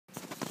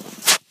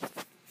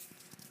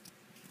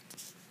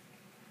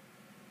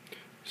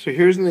So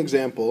here's an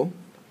example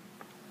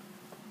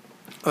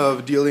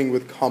of dealing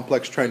with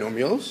complex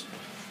trinomials,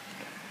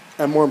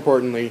 and more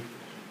importantly,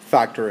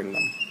 factoring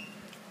them.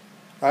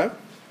 Okay?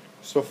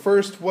 So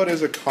first, what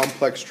is a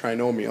complex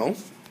trinomial?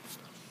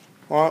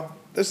 Well,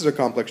 this is a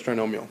complex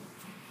trinomial.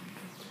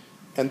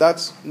 And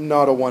that's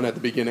not a 1 at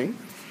the beginning.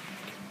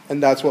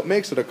 And that's what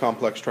makes it a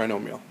complex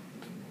trinomial.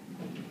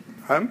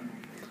 Okay?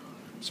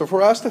 So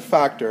for us to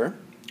factor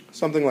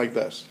something like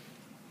this,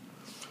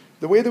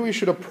 the way that we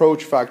should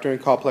approach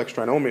factoring complex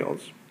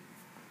trinomials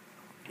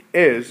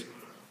is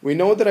we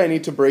know that I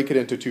need to break it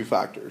into two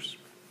factors.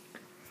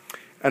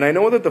 And I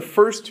know that the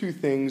first two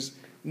things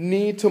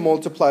need to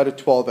multiply to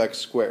 12x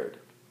squared.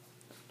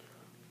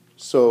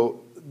 So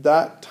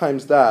that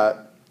times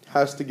that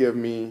has to give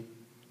me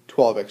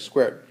 12x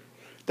squared.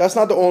 That's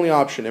not the only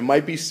option. It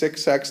might be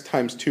 6x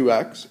times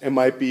 2x. It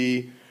might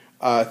be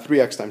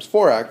 3x times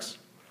 4x.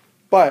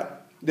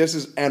 But this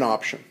is an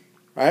option,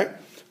 right?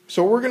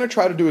 So what we're going to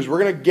try to do is we're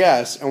going to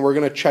guess and we're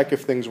going to check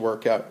if things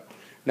work out.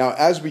 Now,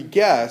 as we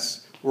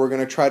guess, we're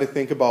going to try to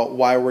think about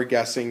why we're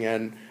guessing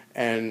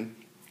and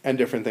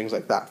different things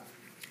like that.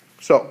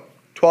 So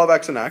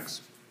 12x and x.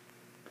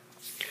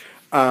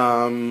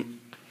 And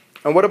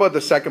what about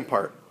the second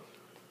part?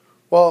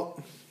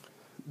 Well,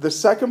 the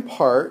second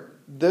part,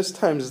 this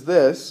times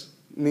this,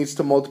 needs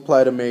to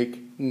multiply to make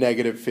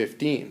negative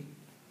 15,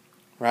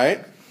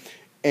 right?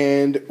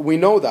 And we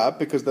know that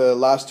because the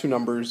last two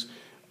numbers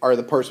are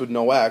the parts with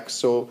no x,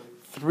 so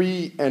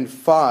 3 and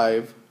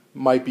 5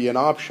 might be an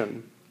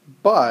option.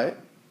 But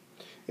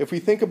if we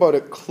think about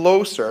it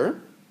closer,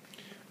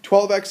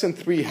 12x and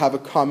 3 have a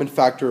common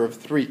factor of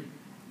 3.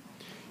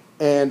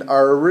 And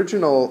our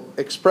original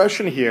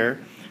expression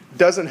here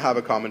doesn't have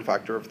a common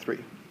factor of 3.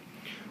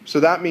 So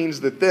that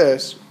means that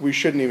this, we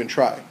shouldn't even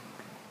try.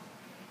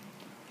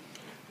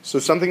 So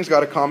something's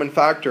got a common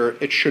factor,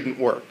 it shouldn't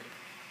work.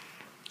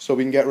 So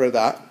we can get rid of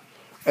that.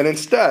 And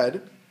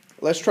instead,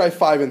 let's try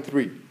 5 and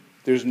 3.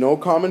 There's no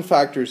common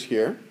factors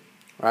here,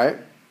 right?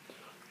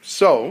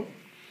 So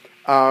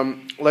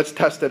let's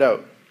test it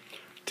out.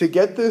 To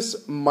get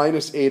this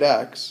minus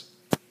 8x,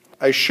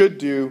 I should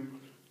do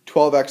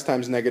 12x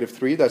times negative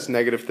 3, that's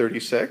negative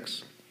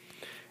 36.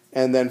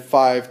 And then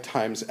 5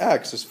 times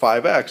x is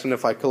 5x. And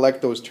if I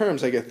collect those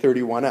terms, I get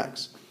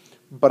 31x.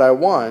 But I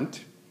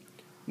want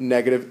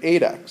negative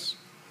 8x.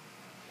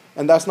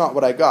 And that's not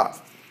what I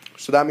got.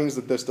 So that means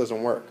that this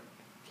doesn't work.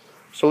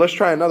 So let's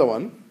try another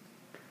one.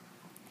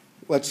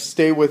 Let's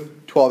stay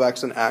with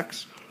 12x and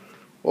x.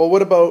 Well,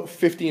 what about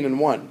 15 and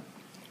 1?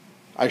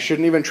 I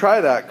shouldn't even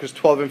try that because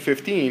 12 and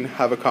 15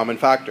 have a common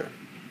factor.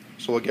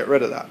 So we'll get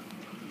rid of that.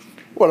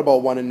 What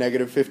about 1 and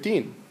negative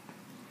 15?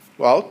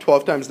 Well,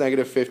 12 times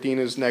negative 15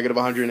 is negative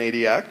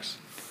 180x.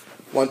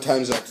 1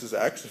 times x is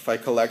x. If I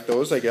collect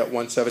those, I get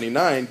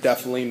 179,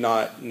 definitely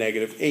not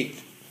negative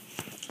 8.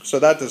 So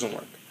that doesn't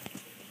work.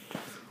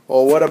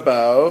 Well, what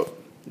about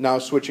now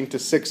switching to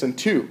 6 and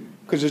 2?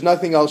 Because there's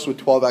nothing else with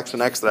 12x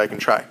and x that I can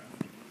try.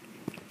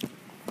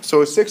 So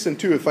with 6 and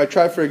 2, if I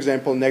try, for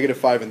example, negative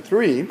 5 and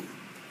 3,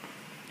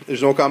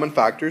 there's no common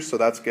factors, so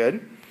that's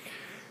good.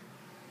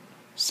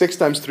 6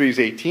 times 3 is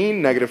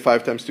 18. Negative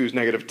 5 times 2 is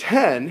negative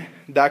 10.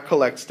 That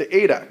collects to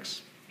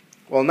 8x.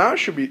 Well, now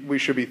we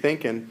should be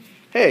thinking,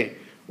 hey,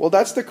 well,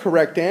 that's the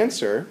correct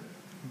answer,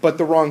 but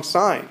the wrong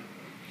sign.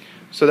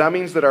 So that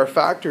means that our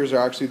factors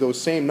are actually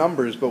those same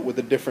numbers, but with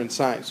a different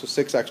sign. So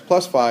 6x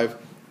plus 5,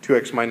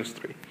 2x minus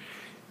 3.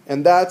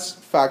 And that's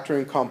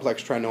factoring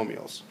complex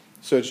trinomials.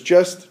 So it's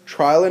just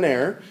trial and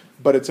error,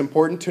 but it's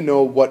important to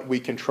know what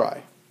we can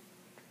try.